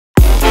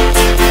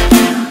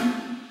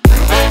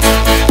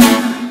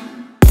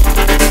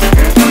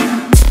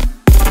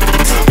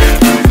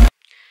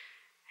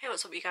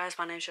what's up you guys,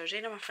 my name's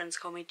Georgina, my friends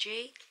call me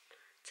G.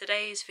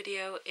 Today's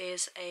video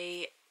is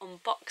a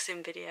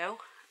unboxing video.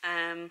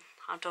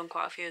 I've done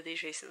quite a few of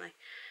these recently.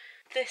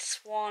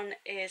 This one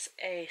is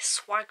a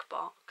swag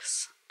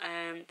box.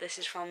 This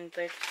is from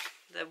the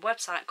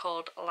website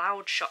called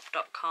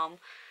loudshop.com,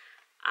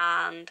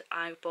 and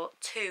I bought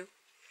two.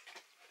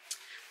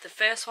 The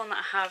first one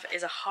that I have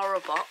is a horror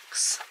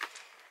box.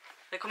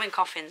 They come in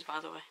coffins, by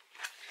the way.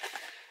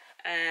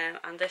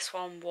 And this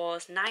one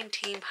was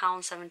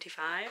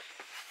 £19.75.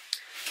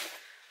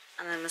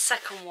 And then the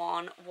second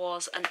one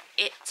was an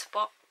It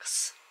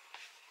box,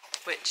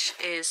 which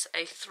is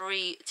a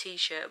 3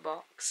 t-shirt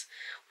box,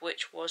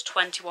 which was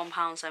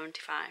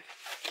 £21.75.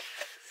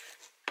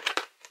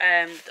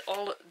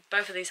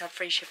 Both of these had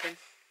free shipping.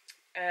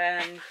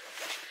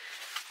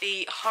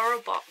 The horror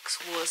box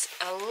was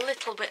a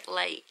little bit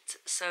late,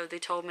 so they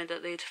told me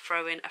that they'd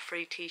throw in a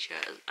free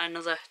t-shirt,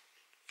 another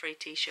free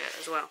t-shirt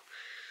as well.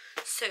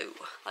 So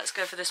let's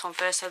go for this one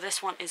first. So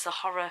this one is the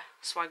horror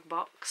swag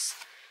box.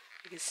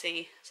 You can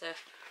see it's a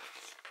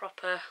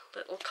proper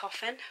little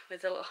coffin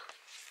with the little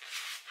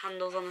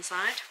handles on the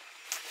side.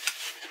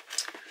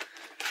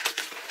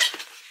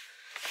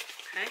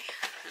 Okay,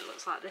 it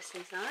looks like this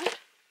inside.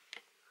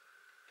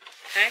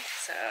 Okay,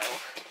 so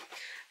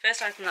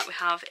first item that we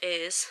have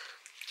is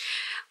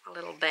a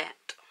little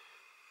bed.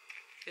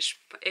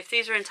 If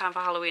these were in time for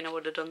Halloween, I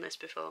would have done this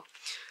before,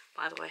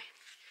 by the way.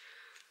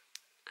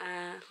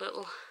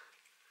 Little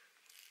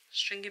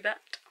stringy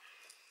bed,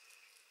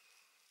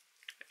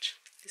 which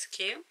is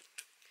cute.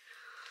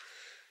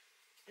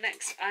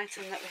 Next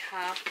item that we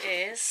have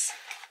is,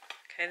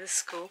 okay, this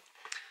is cool,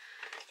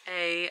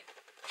 a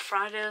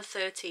Friday the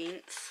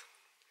 13th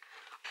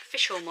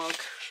official mug,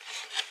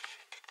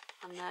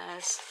 and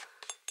there's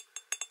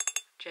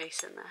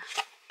Jason there.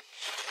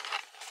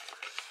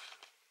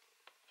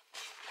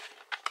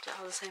 Does it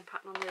have the same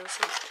pattern on the other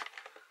side?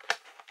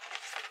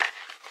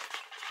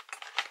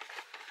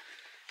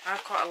 I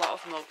have quite a lot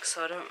of mugs,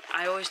 so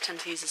I always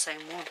tend to use the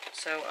same one,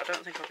 so I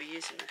don't think I'll be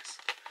using this.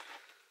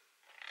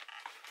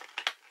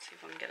 Let's see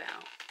if I can get it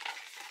out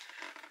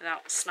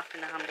without snapping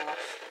the handle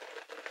off.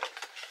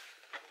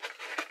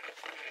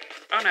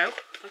 Oh no,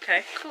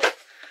 okay, cool.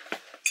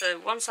 So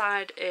one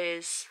side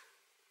is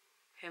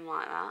him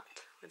like that,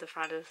 with the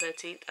Friday the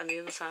 13th, and the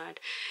other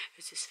side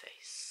is his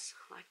face,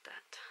 like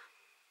that.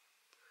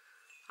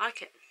 I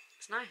like it,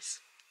 it's nice.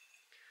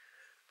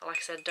 But like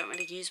I said, don't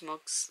really use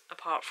mugs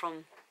apart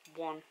from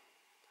one.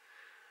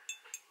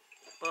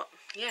 But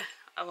yeah,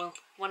 I will.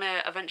 When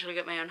I eventually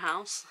get my own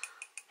house,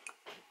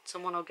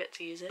 someone will get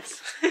to use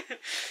this.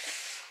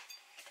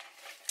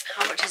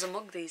 How much is a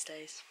mug these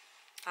days?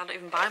 I don't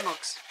even buy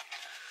mugs.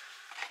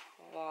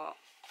 What,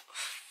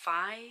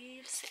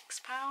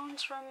 £5–6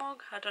 for a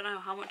mug? I don't know.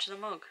 How much is a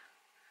mug?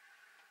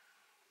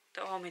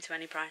 Don't hold me to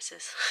any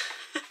prices.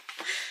 I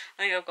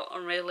think I've got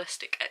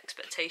unrealistic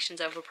expectations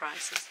over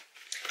prices.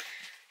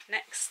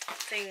 Next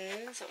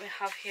things that we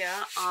have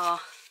here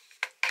are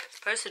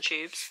poster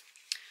tubes.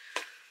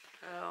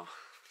 Oh,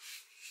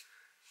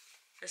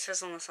 it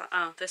says on the side.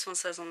 Oh, this one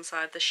says on the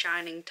side, The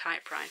Shining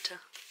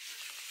Typewriter.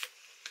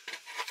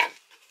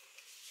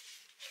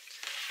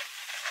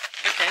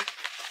 Okay.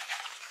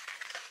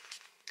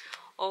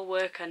 All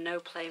work and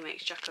no play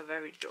makes Jack a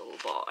very dull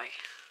boy.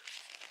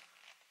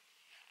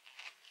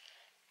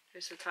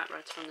 Here's the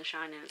typewriter from The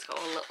Shining. It's got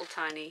all little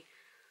tiny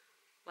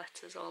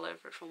letters all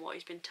over it from what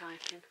he's been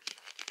typing.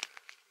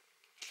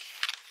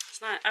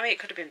 It's nice. I mean, it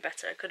could have been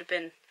better. It could have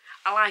been.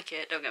 I like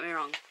it. Don't get me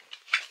wrong.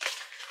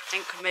 I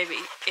think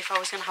maybe if I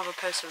was going to have a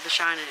poster of The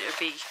Shining, it would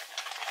be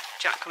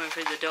Jack coming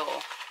through the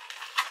door.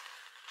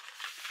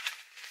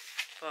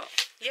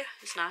 But yeah,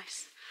 it's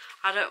nice.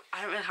 I don't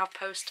really have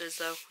posters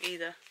though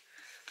either.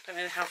 I don't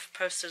really have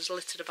posters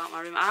littered about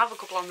my room. I have a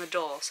couple on the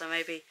door, so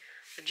maybe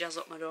I'll jazz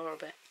up my door a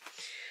bit.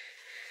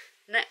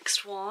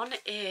 Next one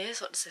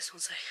is, what does this one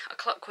say? A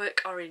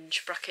Clockwork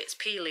Orange brackets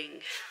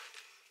peeling.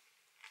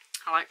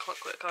 I like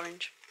Clockwork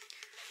Orange.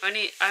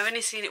 I've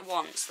only seen it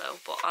once though,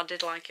 but I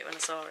did like it when I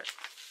saw it.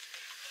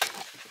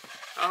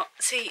 Oh,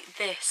 see,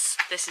 this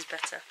is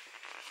better.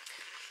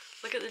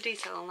 Look at the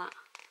detail on that.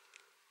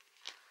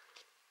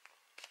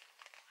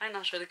 I think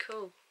that's really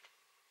cool.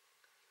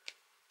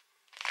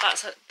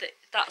 That's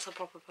a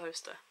proper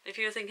poster. If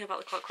you were thinking about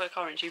the Clockwork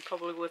Orange, you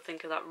probably would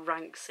think of that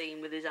rank scene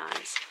with his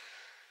eyes.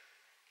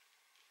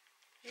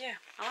 Yeah,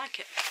 I like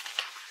it.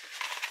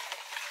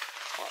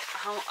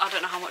 I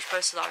don't know how much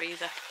posters are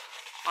either.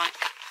 Like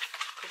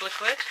a couple of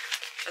quid,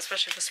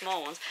 especially for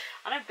small ones.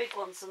 I know big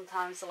ones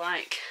sometimes are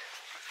like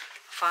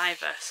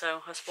 £5,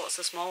 so what's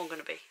the small one going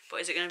to be?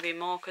 But is it going to be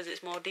more because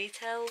it's more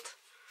detailed?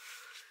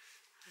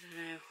 I don't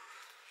know.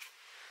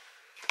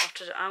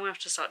 I'm going to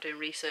have to start doing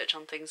research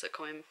on things that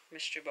come in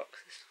mystery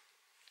boxes.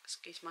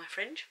 Excuse my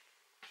fringe.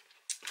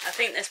 I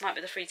think this might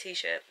be the free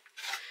t-shirt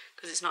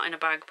because it's not in a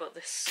bag, but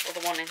this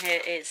other one in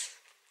here is.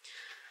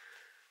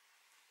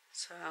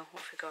 So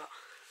what have we got?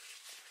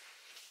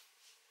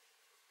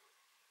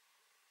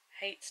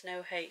 Hate's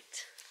no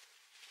hate.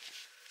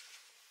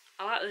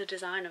 I like the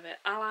design of it.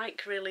 I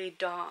like really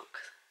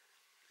dark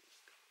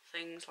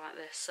things like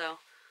this, so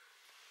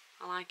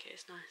I like it,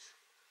 it's nice.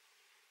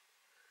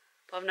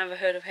 But I've never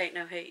heard of Hate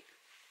No Hate,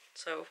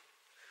 so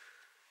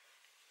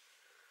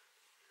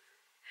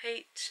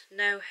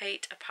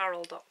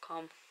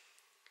HateNoHateApparel.com,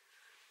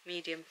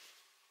 medium.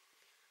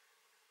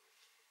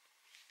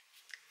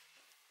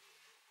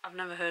 I've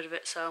never heard of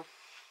it, so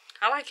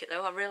I like it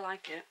though, I really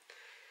like it.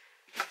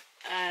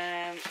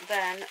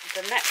 Then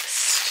the next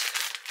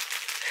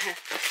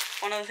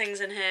one of the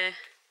things in here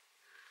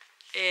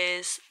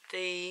is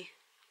the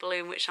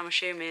balloon, which I'm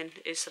assuming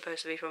is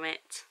supposed to be from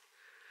It.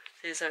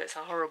 So it's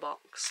a horror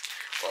box.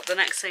 But the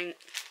next thing,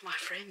 my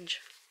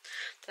fringe.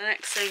 The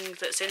next thing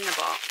that's in the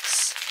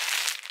box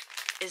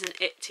is an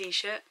It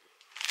t-shirt,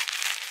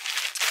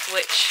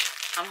 which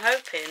I'm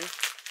hoping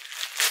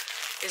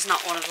is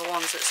not one of the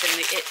ones that's in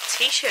the It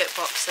t-shirt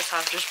box that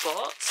I've just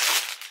bought.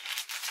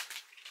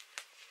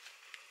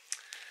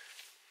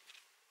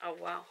 Oh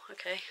wow,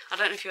 okay. I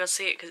don't know if you guys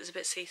see it because it's a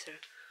bit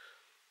see-through.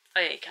 Oh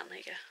yeah, you can, there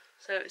you go.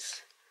 So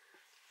it's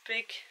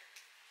big.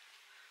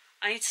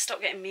 I need to stop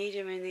getting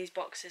medium in these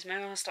boxes.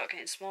 Maybe I'll start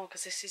getting small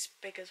because this is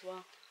big as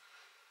well.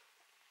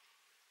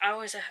 I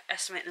always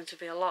estimate them to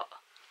be a lot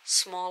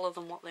smaller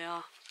than what they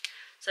are.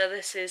 So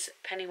this is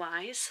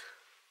Pennywise.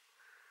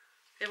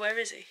 Where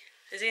is he?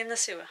 Is he in the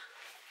sewer?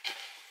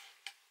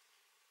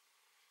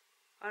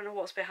 I don't know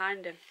what's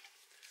behind him.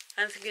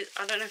 I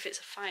don't know if it's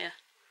a fire.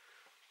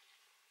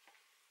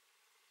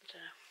 I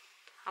don't know.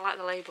 I like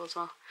the label as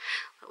well.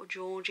 Little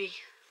Georgie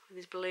with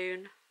his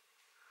balloon.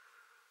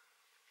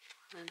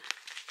 And then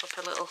pop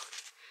a little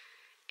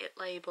It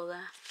label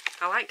there.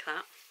 I like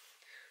that.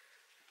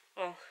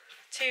 Well,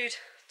 two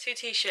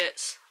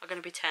t-shirts are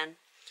going to be 10.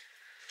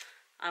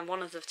 And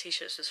one of the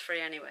t-shirts was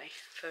free anyway,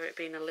 for it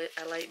being a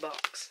late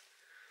box.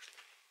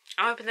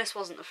 I'm hoping this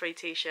wasn't a free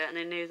t-shirt and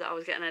they knew that I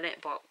was getting an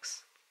It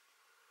box.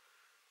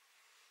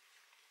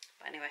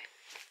 But anyway,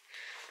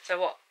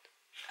 so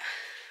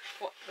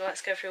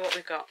let's go through what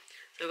we've got.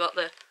 So we've got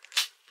the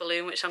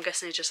balloon, which I'm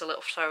guessing is just a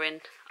little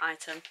throw-in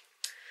item.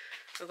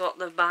 We've got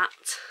the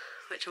bat,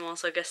 which I'm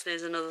also guessing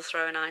is another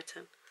throw-in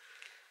item.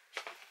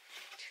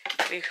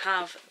 We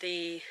have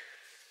the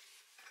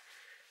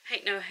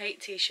Hate No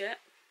Hate t-shirt,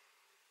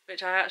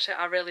 which I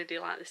really do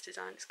like this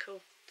design, it's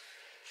cool.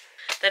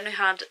 Then we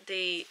had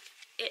the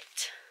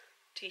It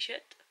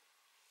t-shirt.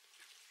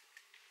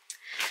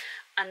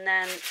 And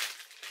then,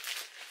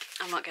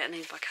 I'm not getting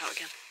these back out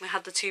again. We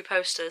had the two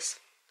posters.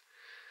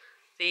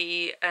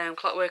 The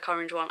Clockwork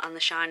Orange one and the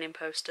Shining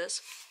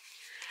posters.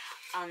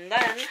 And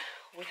then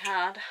we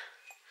had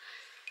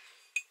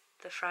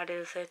the Friday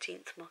the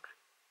 13th mug,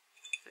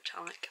 which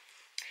I like.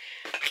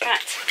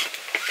 Right,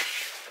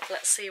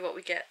 let's see what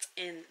we get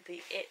in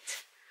the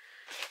It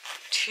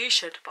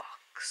t-shirt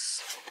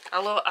box. I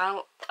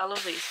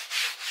love these.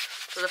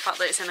 So the fact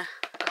that it's in a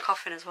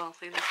coffin as well, I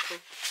think that's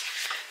cool.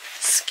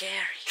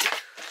 Scary.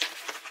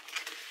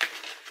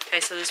 Okay,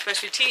 so there's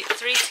supposed to be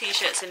 3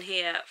 t-shirts in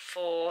here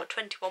for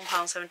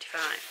 £21.75.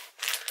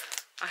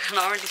 I can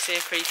already see a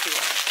creepy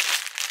one.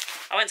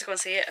 I went to go and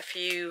see it a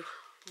few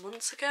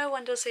months ago.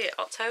 When did I see it?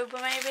 October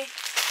maybe?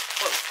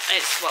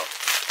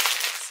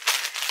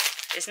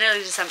 It's nearly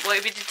December.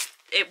 Well,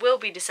 it will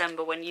be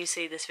December when you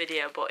see this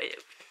video, but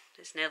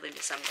it's nearly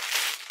December.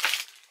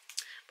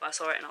 But I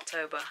saw it in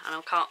October,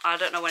 and I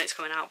don't know when it's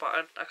coming out,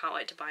 but I can't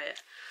wait to buy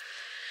it.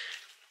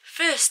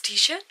 First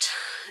t-shirt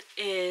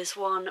is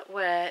one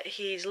where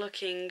he's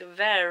looking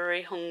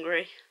very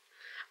hungry.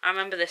 I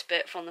remember this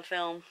bit from the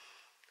film.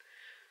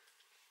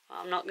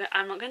 I'm not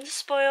going to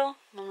spoil.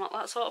 I'm not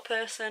that sort of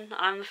person.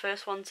 I'm the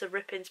first one to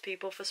rip into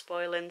people for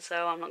spoiling,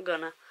 so I'm not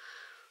gonna.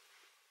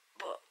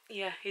 But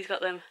yeah, he's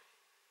got them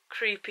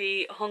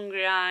creepy,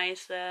 hungry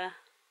eyes there.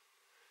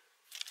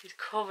 He's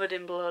covered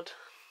in blood.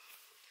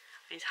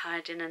 He's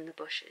hiding in the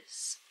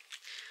bushes.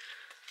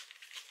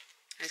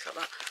 And he's got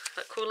that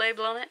cool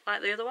label on it,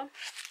 like the other one.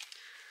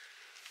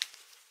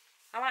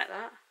 I like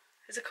that.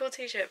 It's a cool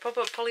t-shirt.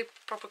 Probably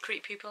proper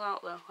creep people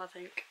out though, I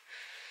think.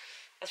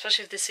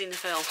 Especially if they've seen the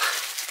film.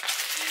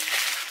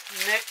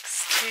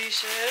 Next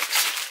t-shirt.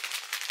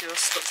 They're all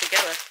stuck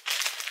together.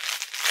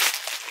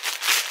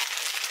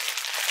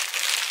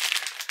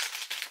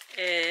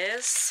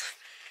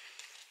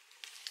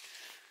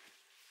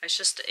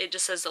 It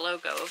just says the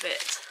logo of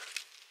It.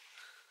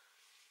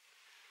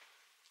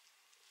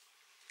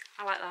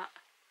 I like that.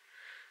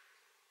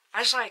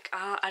 I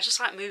just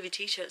like movie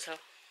t-shirts though,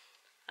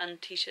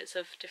 and t-shirts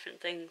of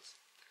different things.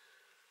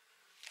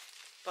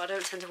 But I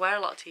don't tend to wear a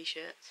lot of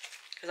t-shirts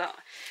because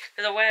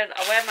I wear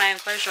my own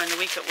clothes during the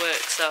week at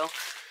work, so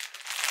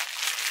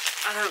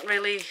I don't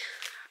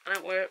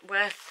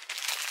wear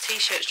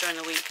t-shirts during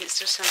the week. It's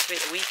just tends to be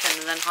at the weekend,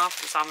 and then half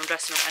of the time I'm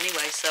dressing up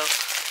anyway, so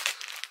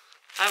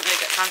I don't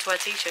really get time to wear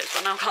t-shirts.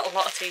 But now I've got a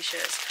lot of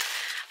t-shirts,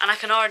 and I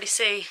can already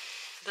see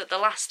that the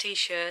last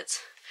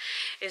t-shirt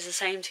is the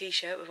same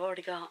t-shirt we've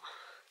already got.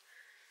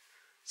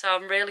 So I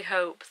really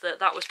hope that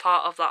that was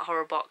part of that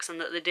horror box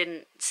and that they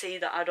didn't see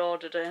that I'd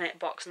ordered an It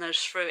box and they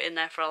just threw it in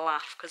there for a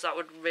laugh, because that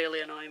would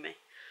really annoy me.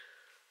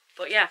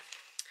 But yeah,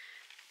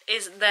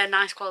 they're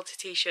nice quality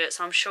t-shirts.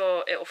 I'm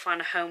sure it will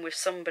find a home with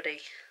somebody.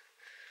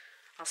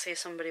 I'll see if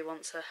somebody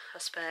wants a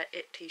spare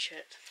It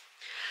t-shirt.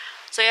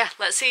 So yeah,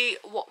 let's see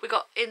what we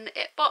got in the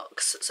It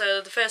box.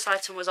 So the first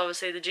item was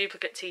obviously the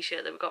duplicate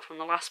t-shirt that we got from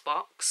the last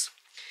box.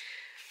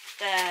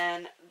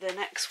 Then the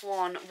next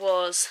one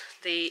was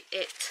the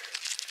It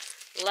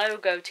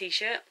logo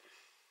t-shirt.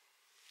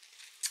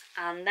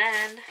 And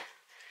then,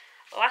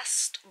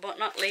 last but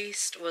not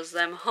least, was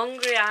them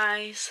Hungry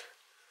Eyes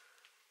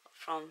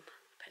from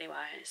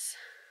Pennywise.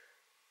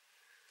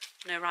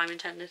 No rhyme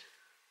intended.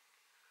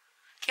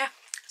 Yeah,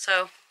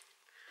 so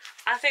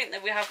I think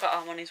that we have got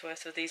our money's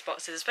worth with these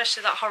boxes,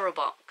 especially that horror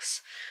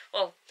box.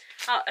 Well,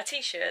 a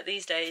t-shirt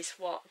these days,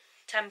 what,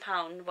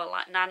 £10? Well,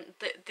 like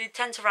they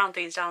tend to round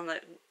things down.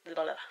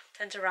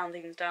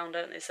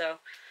 Don't they? So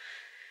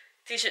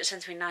t-shirts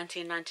tend to be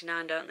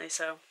 £19.99, don't they?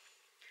 So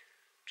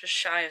just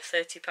shy of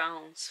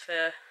 £30 for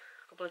a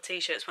couple of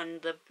t-shirts when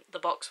the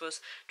box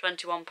was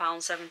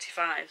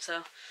 £21.75. So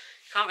you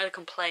can't really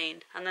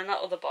complain. And then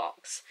that other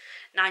box,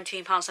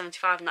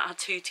 £19.75, and that had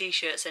 2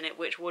 t-shirts in it,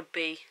 which would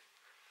be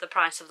the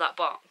price of that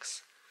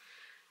box.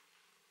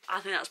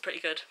 I think that's pretty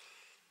good.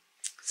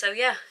 So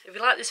yeah, if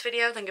you like this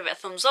video, then give it a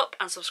thumbs up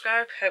and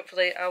subscribe.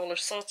 Hopefully I will have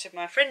sorted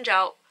my fringe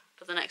out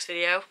for the next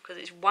video,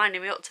 because it's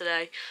winding me up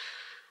today.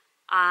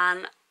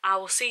 And I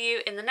will see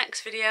you in the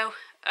next video.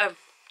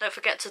 Don't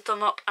forget to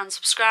thumb up and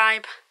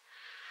subscribe.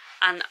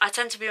 And I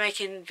tend to be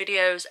making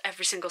videos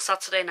every single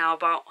Saturday now,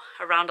 about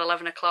around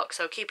 11 o'clock,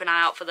 so keep an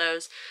eye out for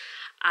those.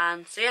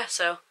 And so yeah,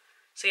 so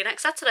see you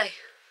next Saturday.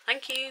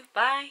 Thank you,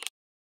 bye.